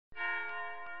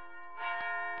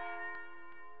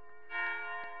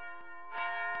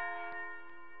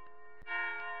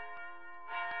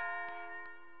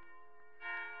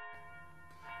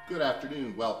Good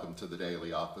afternoon. Welcome to the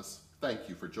Daily Office. Thank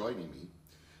you for joining me.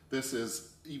 This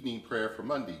is evening prayer for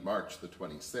Monday, March the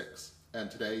 26th,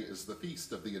 and today is the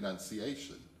Feast of the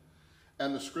Annunciation.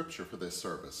 And the scripture for this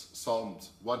service,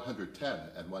 Psalms 110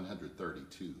 and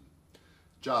 132,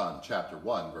 John chapter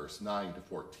 1, verse 9 to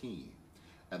 14,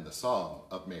 and the Song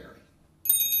of Mary.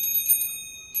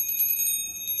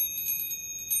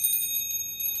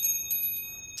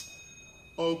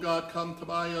 O God, come to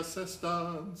my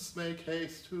assistance, make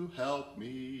haste to help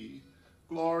me.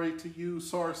 Glory to you,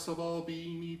 source of all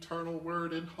being, eternal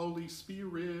Word and Holy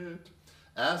Spirit,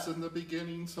 as in the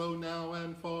beginning, so now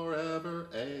and forever.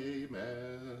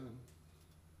 Amen.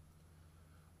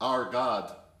 Our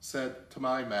God said to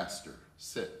my Master,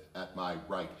 sit at my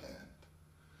right hand.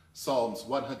 Psalms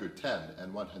 110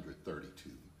 and 132.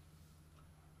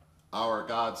 Our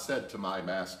God said to my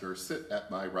Master, sit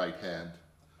at my right hand,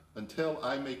 until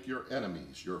I make your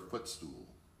enemies your footstool.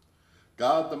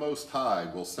 God the Most High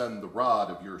will send the rod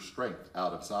of your strength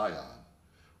out of Zion.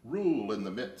 Rule in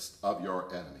the midst of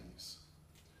your enemies.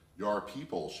 Your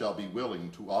people shall be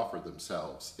willing to offer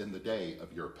themselves in the day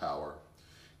of your power.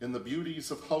 In the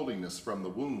beauties of holiness from the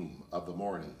womb of the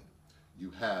morning,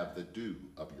 you have the dew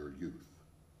of your youth.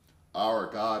 Our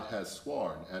God has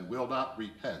sworn and will not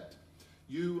repent.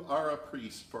 You are a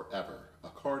priest forever,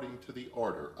 according to the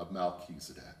order of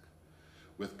Melchizedek.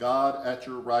 With God at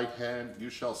your right hand,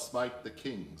 you shall smite the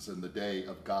kings in the day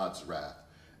of God's wrath,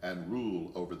 and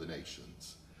rule over the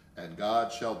nations, and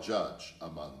God shall judge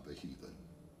among the heathen.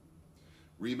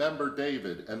 Remember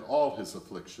David and all his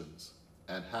afflictions,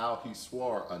 and how he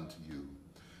swore unto you,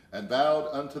 and vowed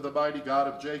unto the mighty God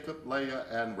of Jacob, Leah,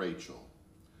 and Rachel.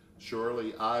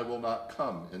 Surely I will not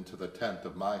come into the tent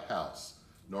of my house,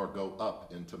 nor go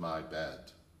up into my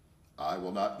bed. I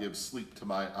will not give sleep to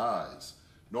my eyes,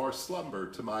 nor slumber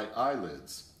to my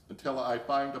eyelids, until I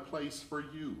find a place for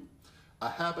you, a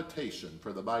habitation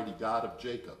for the mighty God of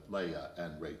Jacob, Leah,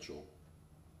 and Rachel.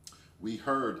 We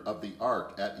heard of the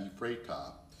ark at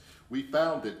Ephratah. We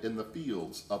found it in the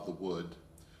fields of the wood.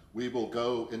 We will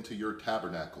go into your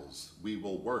tabernacles. We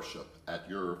will worship at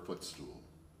your footstool.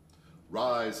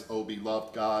 Rise, O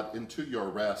beloved God, into your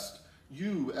rest,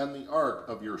 you and the ark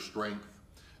of your strength.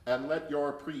 And let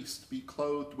your priests be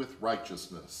clothed with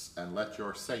righteousness, and let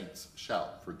your saints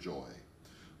shout for joy.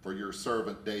 For your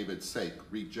servant David's sake,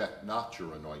 reject not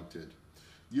your anointed.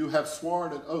 You have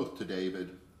sworn an oath to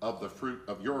David, of the fruit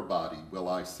of your body will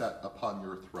I set upon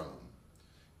your throne.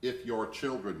 If your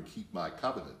children keep my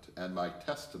covenant and my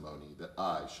testimony that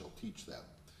I shall teach them,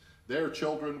 their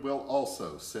children will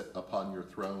also sit upon your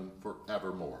throne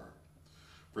forevermore.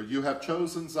 For you have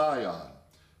chosen Zion,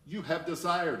 you have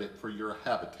desired it for your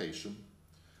habitation.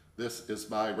 This is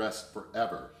my rest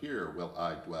forever. Here will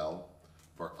I dwell,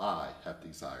 for I have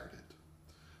desired it.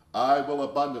 I will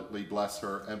abundantly bless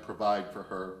her and provide for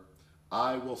her.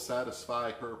 I will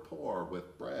satisfy her poor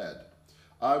with bread.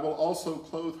 I will also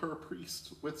clothe her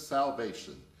priests with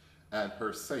salvation, and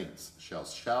her saints shall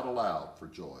shout aloud for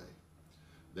joy.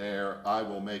 There I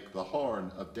will make the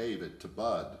horn of David to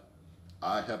bud.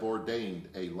 I have ordained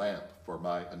a lamp for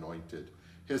my anointed.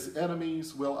 His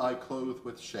enemies will I clothe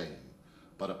with shame,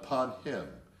 but upon him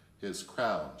his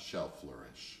crown shall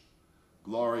flourish.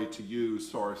 Glory to you,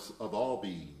 source of all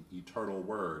being, eternal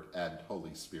Word and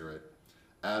Holy Spirit,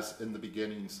 as in the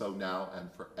beginning, so now and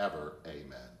forever.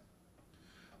 Amen.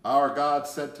 Our God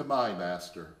said to my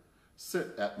Master, sit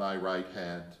at my right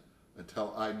hand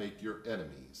until I make your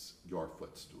enemies your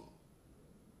footstool.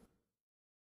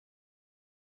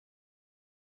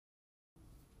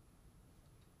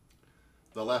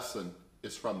 The lesson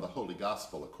is from the Holy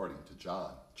Gospel according to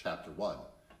John, chapter 1,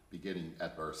 beginning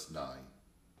at verse 9.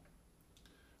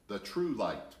 The true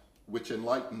light, which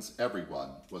enlightens everyone,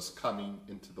 was coming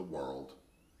into the world.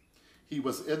 He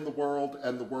was in the world,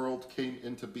 and the world came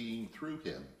into being through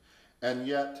him, and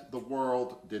yet the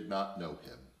world did not know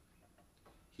him.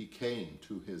 He came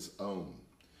to his own,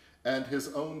 and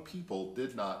his own people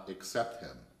did not accept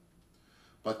him.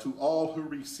 But to all who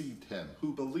received him,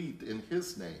 who believed in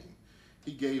his name,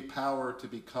 he gave power to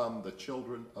become the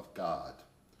children of God,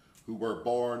 who were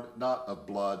born not of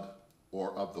blood,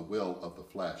 or of the will of the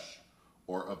flesh,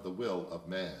 or of the will of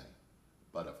man,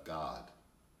 but of God.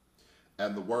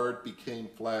 And the Word became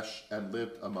flesh and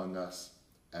lived among us,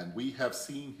 and we have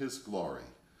seen his glory,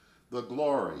 the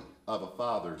glory of a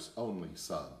Father's only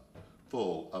Son,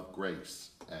 full of grace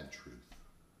and truth.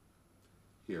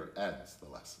 Here ends the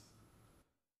lesson.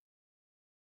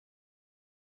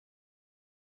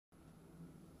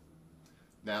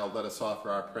 Now let us offer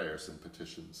our prayers and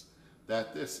petitions,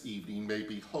 that this evening may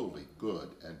be holy, good,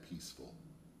 and peaceful.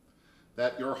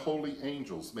 that your holy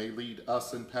angels may lead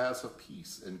us in paths of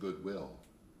peace and goodwill,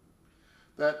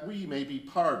 that we may be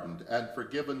pardoned and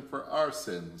forgiven for our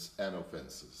sins and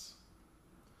offenses,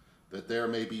 that there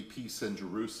may be peace in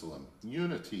Jerusalem,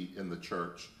 unity in the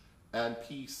church, and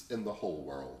peace in the whole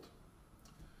world,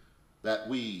 that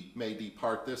we may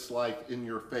depart this life in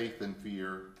your faith and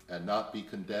fear and not be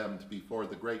condemned before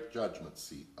the great judgment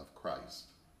seat of Christ,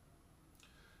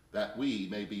 that we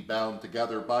may be bound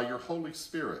together by your Holy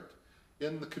Spirit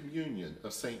in the communion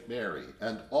of St. Mary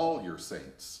and all your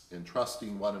saints,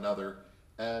 entrusting one another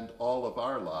and all of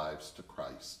our lives to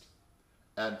Christ,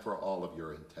 and for all of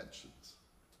your intentions.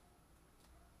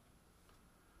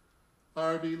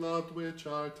 Our beloved which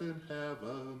art in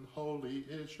heaven, holy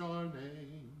is your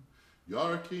name.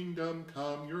 Your kingdom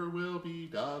come, your will be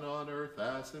done on earth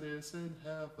as it is in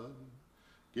heaven.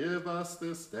 Give us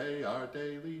this day our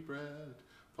daily bread.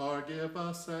 Forgive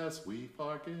us as we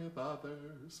forgive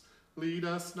others. Lead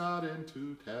us not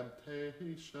into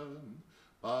temptation,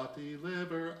 but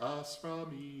deliver us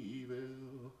from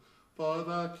evil. For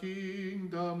the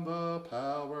kingdom, the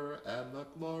power, and the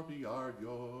glory are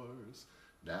yours,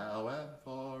 now and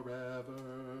forever.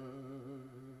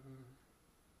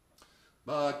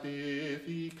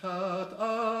 Magnificat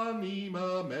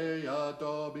anima mea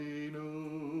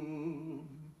Dominum.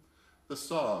 The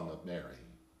Song of Mary.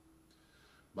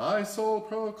 My soul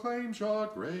proclaims your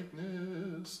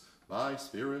greatness. My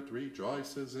spirit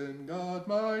rejoices in God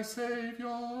my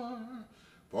Savior.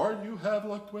 For you have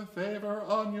looked with favor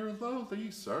on your lowly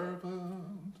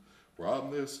servant. From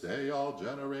this day all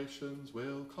generations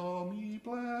will call me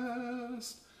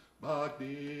blessed.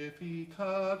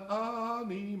 Magnificat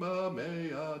anima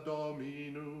mea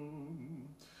Dominum.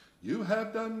 You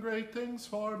have done great things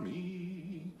for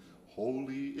me.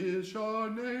 Holy is your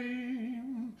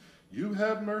name. You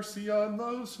have mercy on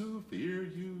those who fear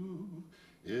you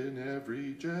in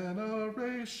every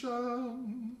generation.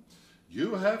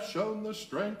 You have shown the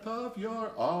strength of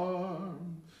your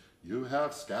arm. You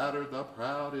have scattered the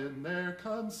proud in their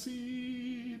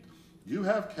conceit. You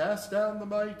have cast down the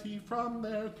mighty from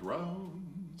their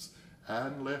thrones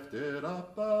and lifted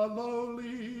up the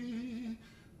lowly.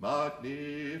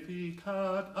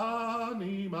 Magnificat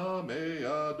anima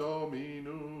mea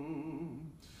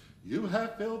Dominum. You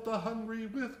have filled the hungry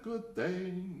with good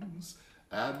things,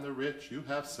 and the rich you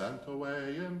have sent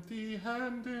away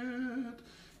empty-handed.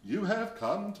 You have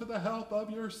come to the help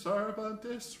of your servant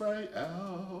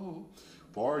Israel,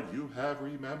 for you have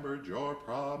remembered your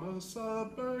promise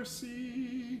of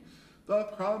mercy, the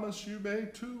promise you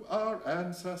made to our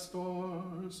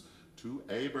ancestors, to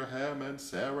Abraham and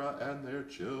Sarah and their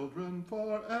children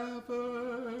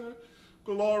forever.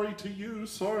 Glory to you,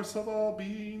 source of all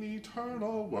being,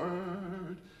 eternal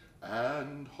Word,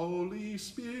 and Holy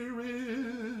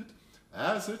Spirit,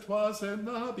 as it was in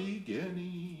the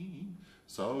beginning,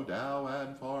 so now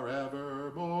and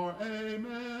forevermore.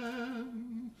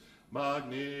 Amen.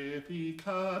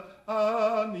 Magnificat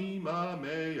anima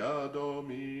mea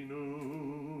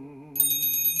Dominum.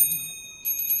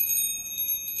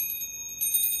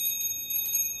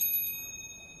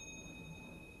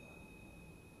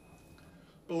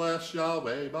 Bless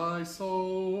Yahweh, my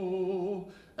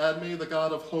soul, and may the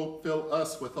God of hope fill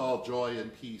us with all joy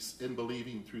and peace in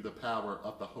believing through the power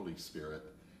of the Holy Spirit.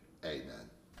 Amen.